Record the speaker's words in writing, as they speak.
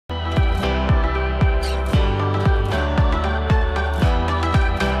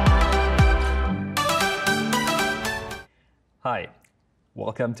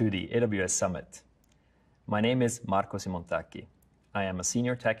Welcome to the AWS Summit. My name is Marco Simontacchi. I am a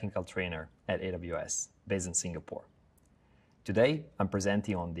senior technical trainer at AWS, based in Singapore. Today, I'm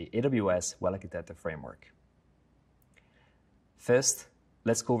presenting on the AWS Well-Architected Framework. First,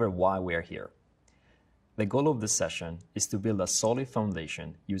 let's go over why we are here. The goal of this session is to build a solid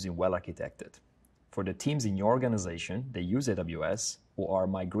foundation using Well-Architected for the teams in your organization that use AWS or are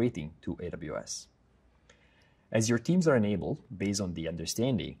migrating to AWS. As your teams are enabled, based on the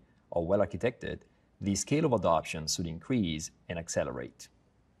understanding of Well-Architected, the scale of adoption should increase and accelerate.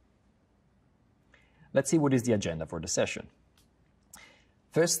 Let's see what is the agenda for the session.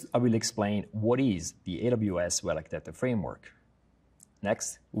 First, I will explain what is the AWS Well-Architected Framework.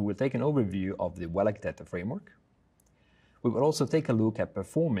 Next, we will take an overview of the Well-Architected Framework. We will also take a look at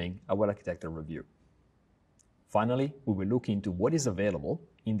performing a Well-Architected review. Finally, we will look into what is available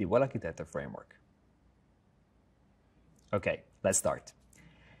in the Well-Architected Framework. Okay, let's start.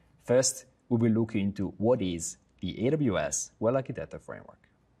 First, we will look into what is the AWS Well-Architected Framework.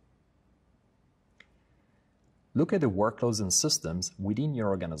 Look at the workloads and systems within your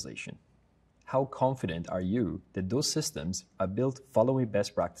organization. How confident are you that those systems are built following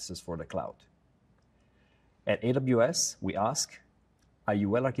best practices for the cloud? At AWS, we ask, are you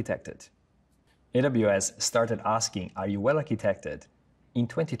well-architected? AWS started asking, are you well-architected in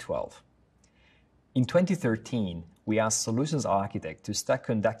 2012. In 2013, we asked solutions architects to start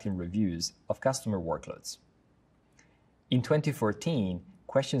conducting reviews of customer workloads. In 2014,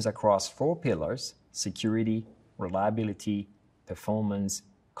 questions across 4 pillars, security, reliability, performance,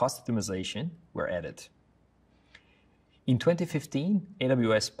 cost optimization, were added. In 2015,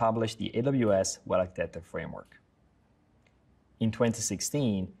 AWS published the AWS Well-Architected Framework. In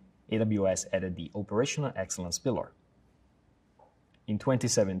 2016, AWS added the Operational Excellence pillar. In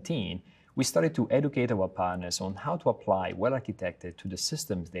 2017, we started to educate our partners on how to apply Well-Architected to the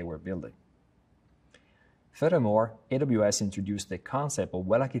systems they were building. Furthermore, AWS introduced the concept of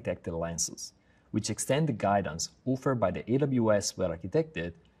Well-Architected lenses, which extend the guidance offered by the AWS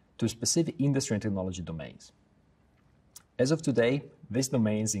Well-Architected to specific industry and technology domains. As of today, these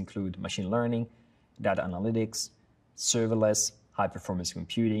domains include machine learning, data analytics, serverless, high-performance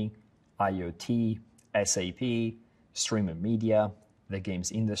computing, IoT, SAP, streaming media, the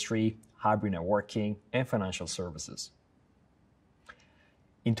games industry, hybrid networking, and financial services.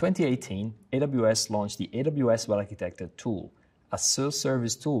 In 2018, AWS launched the AWS Well-Architected Tool, a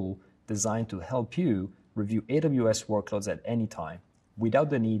self-service tool designed to help you review AWS workloads at any time without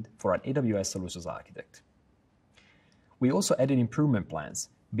the need for an AWS solutions architect. We also added improvement plans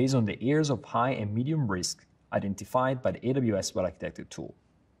based on the areas of high and medium risk identified by the AWS Well-Architected Tool.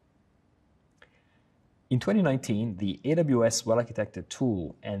 In 2019, the AWS Well-Architected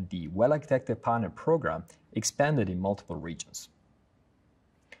Tool and the Well-Architected Partner Program expanded in multiple regions.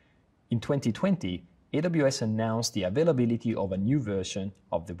 In 2020, AWS announced the availability of a new version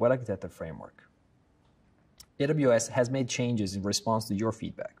of the Well-Architected Framework. AWS has made changes in response to your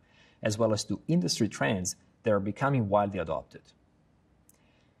feedback, as well as to industry trends that are becoming widely adopted.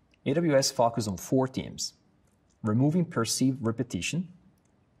 AWS focused on 4 themes: removing perceived repetition,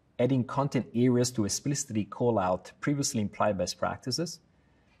 adding content areas to explicitly call out previously implied best practices,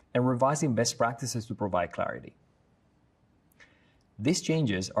 and revising best practices to provide clarity. These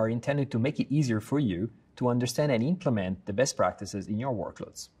changes are intended to make it easier for you to understand and implement the best practices in your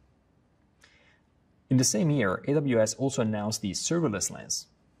workloads. In the same year, AWS also announced the serverless lens,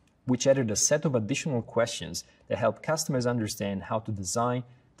 which added a set of additional questions that help customers understand how to design,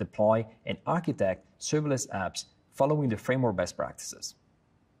 deploy, and architect serverless apps following the framework best practices.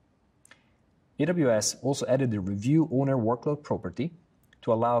 AWS also added the Review Owner Workload property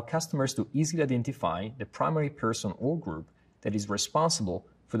to allow customers to easily identify the primary person or group that is responsible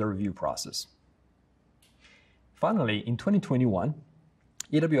for the review process. Finally, in 2021,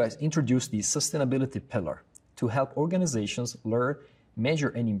 AWS introduced the Sustainability pillar to help organizations learn, measure,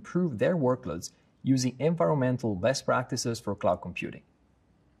 and improve their workloads using environmental best practices for cloud computing.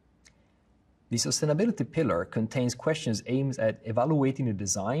 The Sustainability pillar contains questions aimed at evaluating the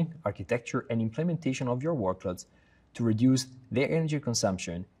design, architecture, and implementation of your workloads to reduce their energy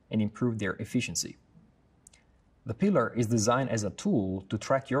consumption and improve their efficiency. The pillar is designed as a tool to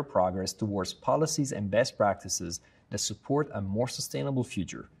track your progress towards policies and best practices that support a more sustainable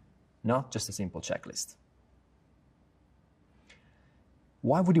future, not just a simple checklist.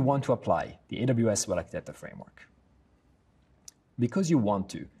 Why would you want to apply the AWS Well-Architected Framework? Because you want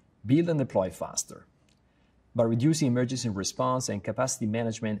to build and deploy faster. By reducing emergency response and capacity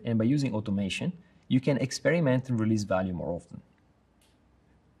management, and by using automation, you can experiment and release value more often.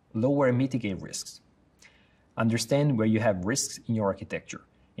 Lower and mitigate risks. Understand where you have risks in your architecture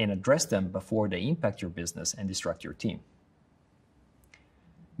and address them before they impact your business and distract your team.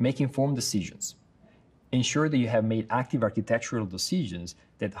 Make informed decisions. Ensure that you have made active architectural decisions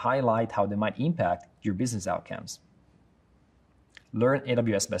that highlight how they might impact your business outcomes. Learn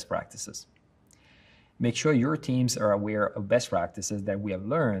AWS best practices. Make sure your teams are aware of best practices that we have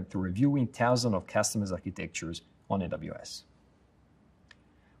learned through reviewing thousands of customers' architectures on AWS.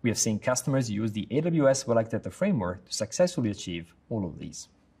 We have seen customers use the AWS Well-Architected framework to successfully achieve all of these.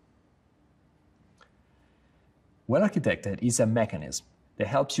 Well-Architected is a mechanism that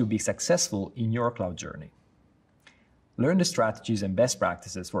helps you be successful in your cloud journey. Learn the strategies and best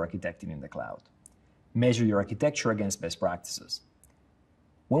practices for architecting in the cloud. Measure your architecture against best practices.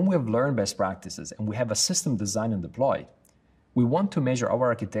 When we have learned best practices and we have a system designed and deployed, we want to measure our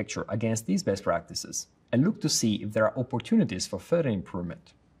architecture against these best practices and look to see if there are opportunities for further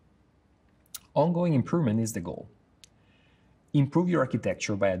improvement. Ongoing improvement is the goal. Improve your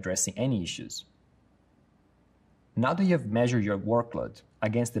architecture by addressing any issues. Now that you have measured your workload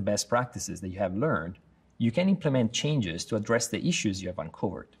against the best practices that you have learned, you can implement changes to address the issues you have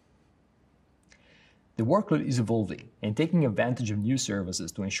uncovered. The workload is evolving and taking advantage of new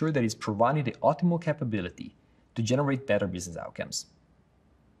services to ensure that it's providing the optimal capability to generate better business outcomes.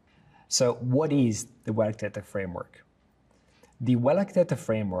 So what is the Well-Architected framework? The Well-Architected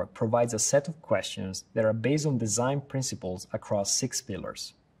framework provides a set of questions that are based on design principles across 6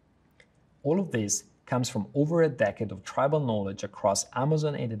 pillars. All of this comes from over a decade of tribal knowledge across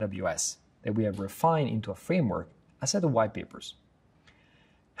Amazon and AWS that we have refined into a framework, a set of white papers.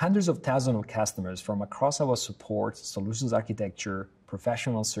 Hundreds of thousands of customers from across our support, solutions architecture,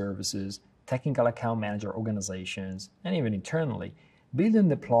 professional services, technical account manager organizations, and even internally, build and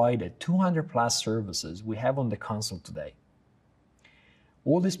deploy the 200+ services we have on the console today.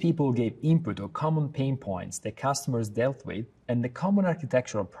 All these people gave input on common pain points that customers dealt with and the common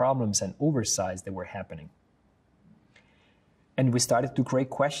architectural problems and oversights that were happening. And we started to create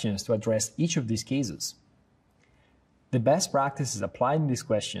questions to address each of these cases. The best practices applied in these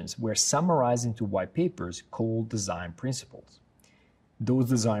questions were summarized into white papers called design principles. Those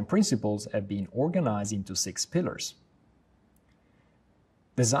design principles have been organized into 6 pillars.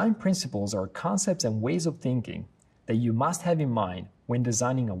 Design principles are concepts and ways of thinking that you must have in mind when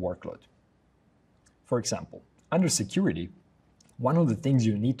designing a workload. For example, under security, one of the things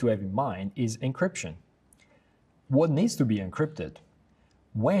you need to have in mind is encryption. What needs to be encrypted?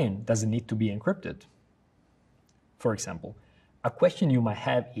 When does it need to be encrypted? For example, a question you might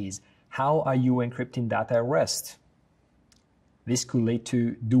have is, how are you encrypting data at rest? This could lead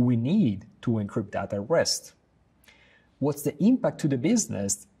to, do we need to encrypt data at rest? What's the impact to the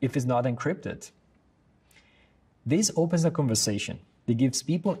business if it's not encrypted? This opens a conversation that gives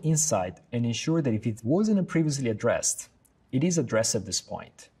people insight and ensures that if it wasn't previously addressed, it is addressed at this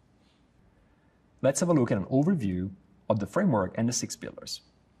point. Let's have a look at an overview of the framework and the 6 pillars.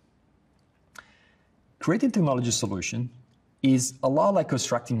 Creating technology solution is a lot like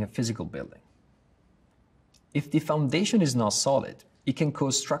constructing a physical building. If the foundation is not solid, it can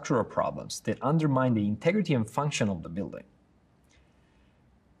cause structural problems that undermine the integrity and function of the building.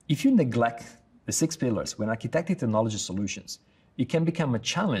 If you neglect the 6 pillars when architecting technology solutions, it can become a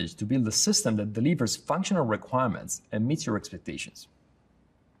challenge to build a system that delivers functional requirements and meets your expectations.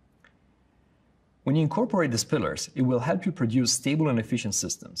 When you incorporate these pillars, it will help you produce stable and efficient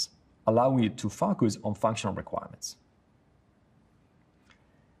systems, allowing you to focus on functional requirements.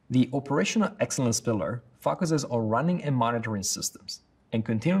 The operational excellence pillar focuses on running and monitoring systems and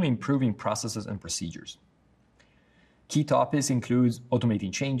continually improving processes and procedures. Key topics include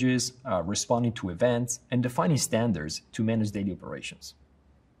automating changes, responding to events, and defining standards to manage daily operations.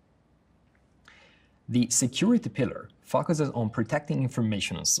 The security pillar focuses on protecting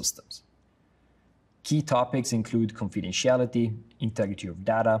information and systems. Key topics include confidentiality, integrity of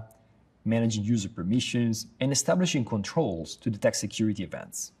data, managing user permissions, and establishing controls to detect security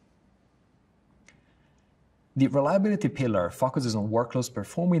events. The reliability pillar focuses on workloads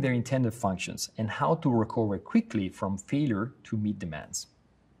performing their intended functions and how to recover quickly from failure to meet demands.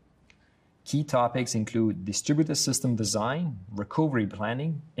 Key topics include distributed system design, recovery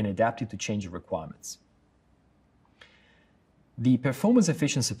planning, and adapting to changing requirements. The performance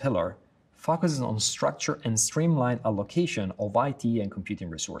efficiency pillar focuses on structure and streamlined allocation of IT and computing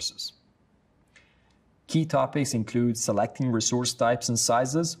resources. Key topics include selecting resource types and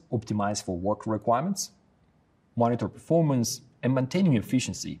sizes optimized for work requirements, monitor performance, and maintaining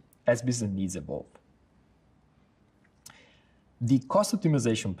efficiency as business needs evolve. The cost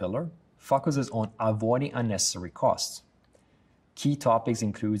optimization pillar focuses on avoiding unnecessary costs. Key topics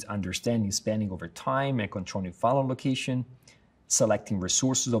include understanding spending over time and controlling file allocation, selecting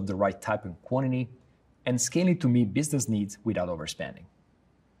resources of the right type and quantity, and scaling to meet business needs without overspending.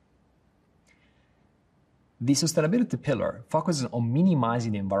 The sustainability pillar focuses on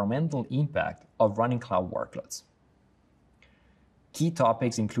minimizing the environmental impact of running cloud workloads. Key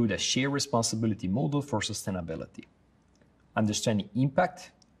topics include a shared responsibility model for sustainability, understanding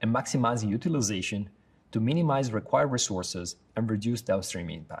impact and maximizing utilization to minimize required resources and reduce downstream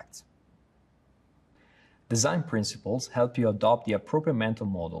impacts. Design principles help you adopt the appropriate mental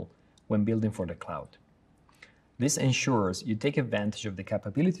model when building for the cloud. This ensures you take advantage of the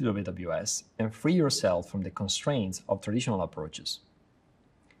capabilities of AWS and free yourself from the constraints of traditional approaches.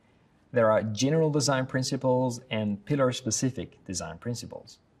 There are general design principles and pillar-specific design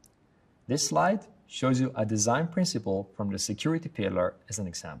principles. This slide shows you a design principle from the security pillar as an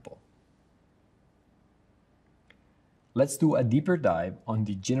example. Let's do a deeper dive on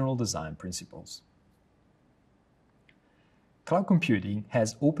the general design principles. Cloud computing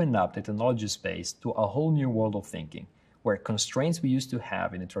has opened up the technology space to a whole new world of thinking, where constraints we used to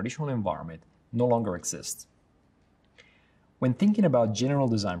have in a traditional environment no longer exist. When thinking about general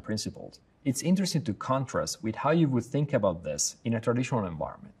design principles, it's interesting to contrast with how you would think about this in a traditional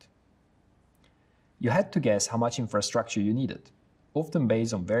environment. You had to guess how much infrastructure you needed, often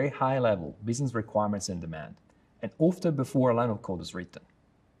based on very high-level business requirements and demand, and often before a line of code is written.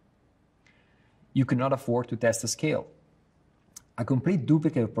 You could not afford to test the scale. A complete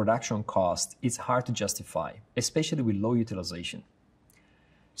duplicate of production cost is hard to justify, especially with low utilization.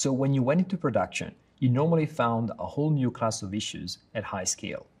 So when you went into production, you normally found a whole new class of issues at high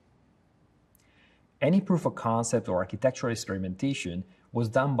scale. Any proof of concept or architectural experimentation was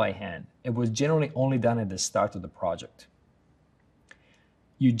done by hand and was generally only done at the start of the project.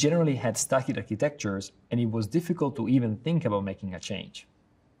 You generally had static architectures, and it was difficult to even think about making a change.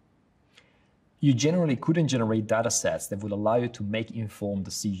 You generally couldn't generate data sets that would allow you to make informed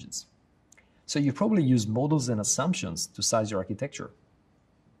decisions. So you probably use models and assumptions to size your architecture.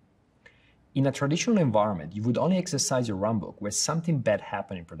 In a traditional environment, you would only exercise your runbook where something bad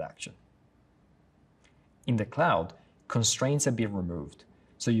happened in production. In the cloud, constraints have been removed,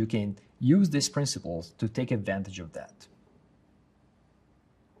 so you can use these principles to take advantage of that.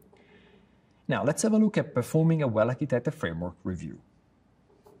 Now, let's have a look at performing a well-architected framework review.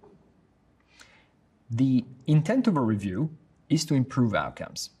 The intent of a review is to improve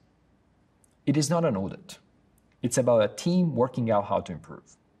outcomes. It is not an audit. It's about a team working out how to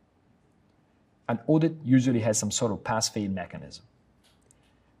improve. An audit usually has some sort of pass-fail mechanism.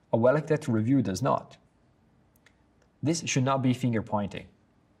 A well-architected review does not. This should not be finger-pointing.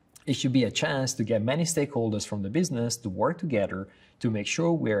 It should be a chance to get many stakeholders from the business to work together to make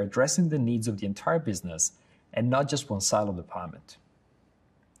sure we are addressing the needs of the entire business and not just one side of the department.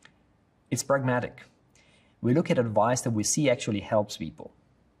 It's pragmatic. We look at advice that we see actually helps people.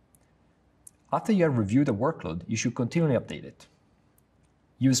 After you have reviewed a workload, you should continually update it.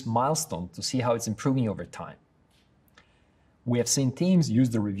 Use milestones to see how it's improving over time. We have seen teams use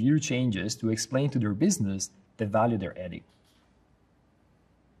the review changes to explain to their business the value they're adding.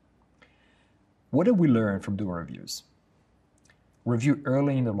 What did we learn from doing reviews? Review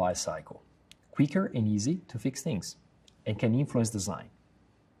early in the life cycle, quicker and easy to fix things, and can influence design.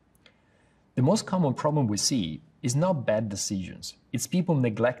 The most common problem we see is not bad decisions, it's people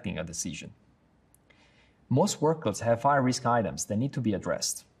neglecting a decision. Most workloads have high-risk items that need to be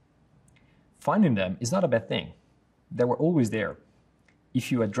addressed. Finding them is not a bad thing. They were always there.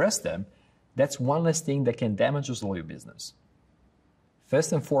 If you address them, that's one less thing that can damage or slow your business.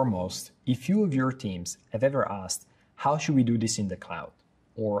 First and foremost, if few of your teams have ever asked, how should we do this in the cloud?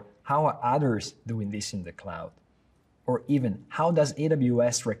 Or how are others doing this in the cloud? Or even, how does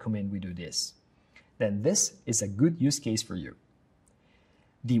AWS recommend we do this? Then this is a good use case for you.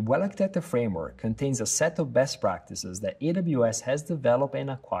 The Well-Architected framework contains a set of best practices that AWS has developed and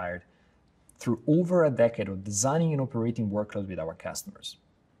acquired through over a decade of designing and operating workloads with our customers.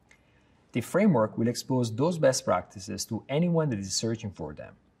 The framework will expose those best practices to anyone that is searching for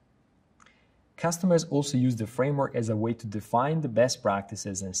them. Customers also use the framework as a way to define the best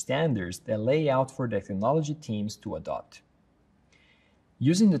practices and standards that lay out for their technology teams to adopt.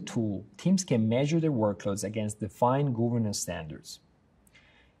 Using the tool, teams can measure their workloads against defined governance standards.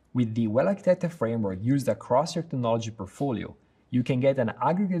 With the Well-Architected framework used across your technology portfolio, you can get an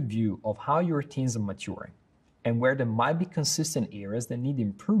aggregate view of how your teams are maturing and where there might be consistent areas that need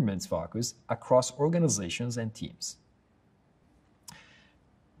improvements focus across organizations and teams.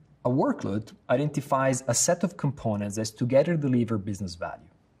 A workload identifies a set of components that together deliver business value.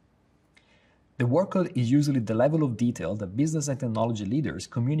 The workload is usually the level of detail that business and technology leaders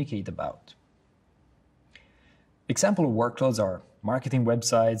communicate about. Example of workloads are marketing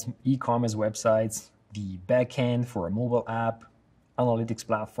websites, e-commerce websites, the backend for a mobile app, analytics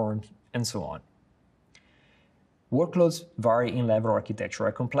platforms, and so on. Workloads vary in level of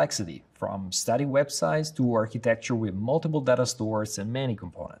architectural complexity, from static websites to architecture with multiple data stores and many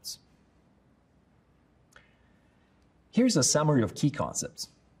components. Here's a summary of key concepts.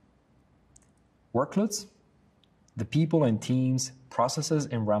 Workloads: the people and teams, processes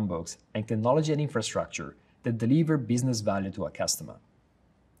and runbooks, and technology and infrastructure that deliver business value to a customer.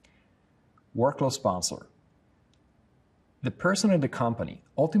 Workload sponsor: the person at the company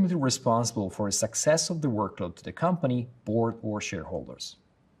ultimately responsible for the success of the workload to the company, board, or shareholders.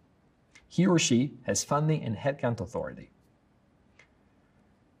 He or she has funding and headcount authority.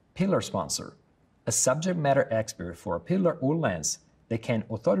 Pillar sponsor: a subject matter expert for a pillar or lens that can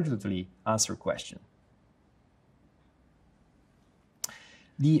authoritatively answer questions.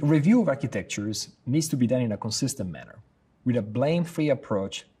 The review of architectures needs to be done in a consistent manner, with a blame-free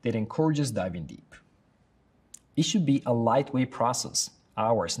approach that encourages diving deep. It should be a lightweight process,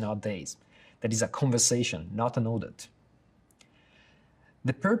 hours, not days, that is a conversation, not an audit.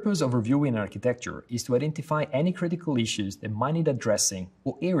 The purpose of reviewing an architecture is to identify any critical issues that might need addressing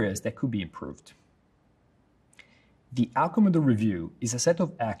or areas that could be improved. The outcome of the review is a set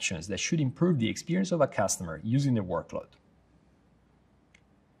of actions that should improve the experience of a customer using the workload.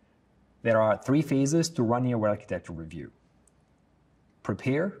 There are 3 phases to running a well-architected review.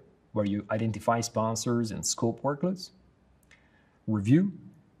 Prepare, where you identify sponsors and scope workloads. Review,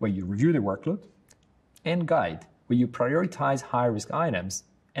 where you review the workload. And guide, where you prioritize high-risk items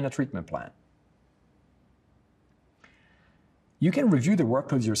and a treatment plan. You can review the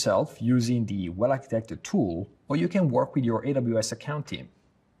workloads yourself using the Well-Architected Tool, or you can work with your AWS account team.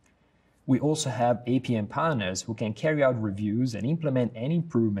 We also have APM partners who can carry out reviews and implement any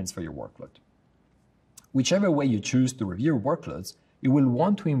improvements for your workload. Whichever way you choose to review your workloads, you will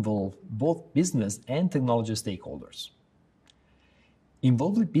want to involve both business and technology stakeholders.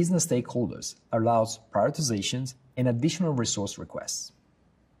 Involving business stakeholders allows prioritizations and additional resource requests.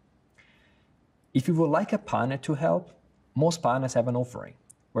 If you would like a partner to help, most partners have an offering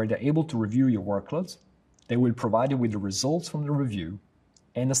where they're able to review your workloads. They will provide you with the results from the review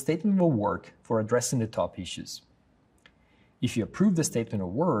and a statement of work for addressing the top issues. If you approve the statement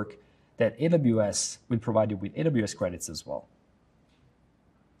of work, that AWS will provide you with AWS credits as well.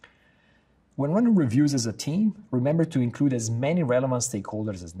 When running reviews as a team, remember to include as many relevant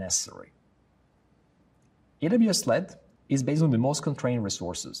stakeholders as necessary. AWS-led is based on the most constrained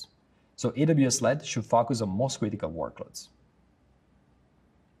resources, so AWS-led should focus on most critical workloads.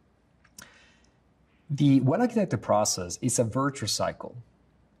 The well-architected process is a virtuous cycle,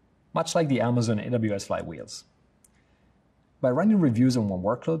 much like the Amazon and AWS flywheels. By running reviews on one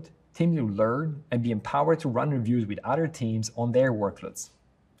workload, teams will learn and be empowered to run reviews with other teams on their workloads,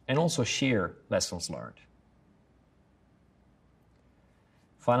 and also share lessons learned.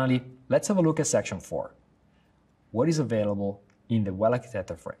 Finally, let's have a look at Section 4. What is available in the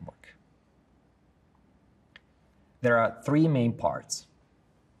Well-Architected framework? There are 3 main parts.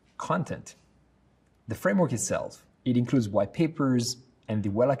 Content. The framework itself. It includes white papers and the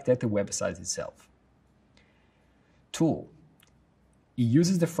well-architected website itself. Tool. It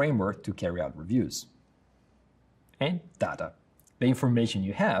uses the framework to carry out reviews. And data. The information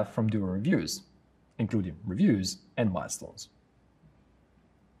you have from doing reviews, including reviews and milestones.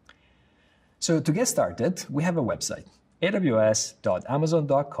 So to get started, we have a website,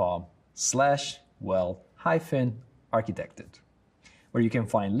 aws.amazon.com/well-architected, where you can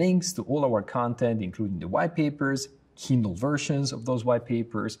find links to all our content, including the white papers, Kindle versions of those white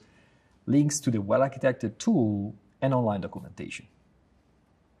papers, links to the Well-Architected Tool, and online documentation.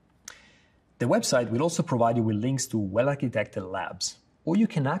 The website will also provide you with links to well-architected labs, or you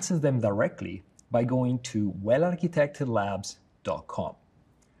can access them directly by going to wellarchitectedlabs.com.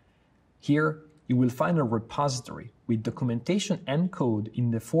 Here, you will find a repository with documentation and code in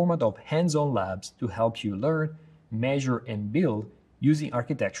the format of hands-on labs to help you learn, measure, and build using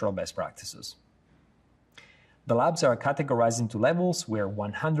architectural best practices. The labs are categorized into levels where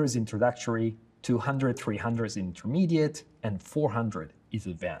 100 is introductory, 200, 300 is intermediate, and 400 is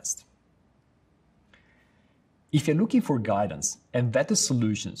advanced. If you're looking for guidance and vetted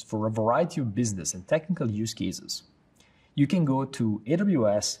solutions for a variety of business and technical use cases, you can go to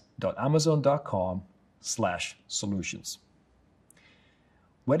aws.amazon.com/solutions.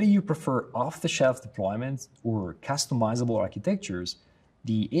 Whether you prefer off-the-shelf deployments or customizable architectures,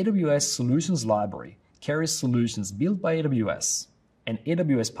 the AWS Solutions Library carries solutions built by AWS and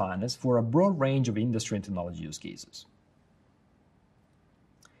AWS partners for a broad range of industry and technology use cases.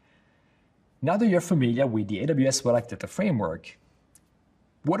 Now that you're familiar with the AWS Well-Architected framework,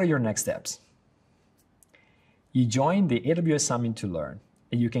 what are your next steps? You join the AWS Summit to learn,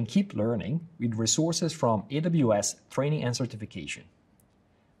 and you can keep learning with resources from AWS training and certification,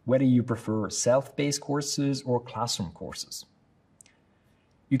 whether you prefer self-paced courses or classroom courses.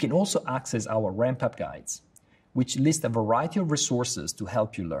 You can also access our ramp-up guides, which list a variety of resources to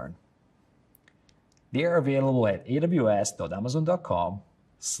help you learn. They are available at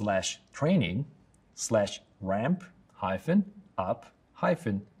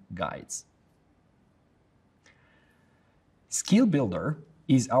aws.amazon.com/training/ramp-up-guides. Skill Builder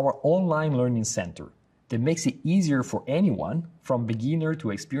is our online learning center that makes it easier for anyone, from beginner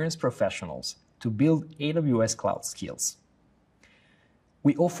to experienced professionals, to build AWS cloud skills.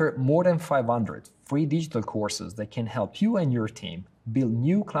 We offer more than 500 free digital courses that can help you and your team build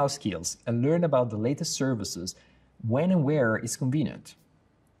new cloud skills and learn about the latest services when and where it's convenient,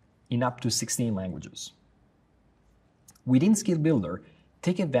 in up to 16 languages. Within Skill Builder,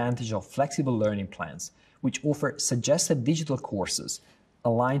 take advantage of flexible learning plans, which offer suggested digital courses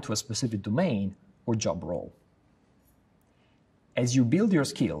aligned to a specific domain or job role. As you build your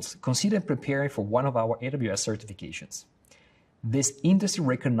skills, consider preparing for one of our AWS certifications. These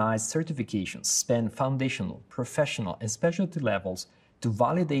industry-recognized certifications span foundational, professional, and specialty levels to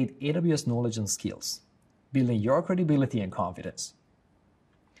validate AWS knowledge and skills, building your credibility and confidence.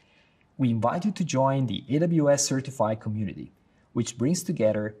 We invite you to join the AWS Certified community, which brings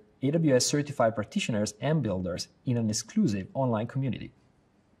together AWS certified practitioners and builders in an exclusive online community.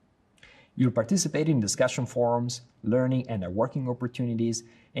 You'll participate in discussion forums, learning and networking opportunities,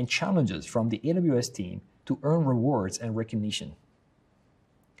 and challenges from the AWS team to earn rewards and recognition.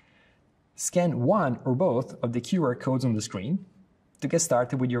 Scan one or both of the QR codes on the screen to get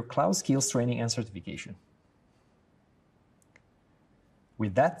started with your cloud skills training and certification.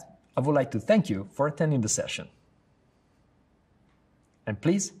 With that, I would like to thank you for attending the session. And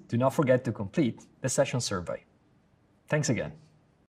please do not forget to complete the session survey. Thanks again.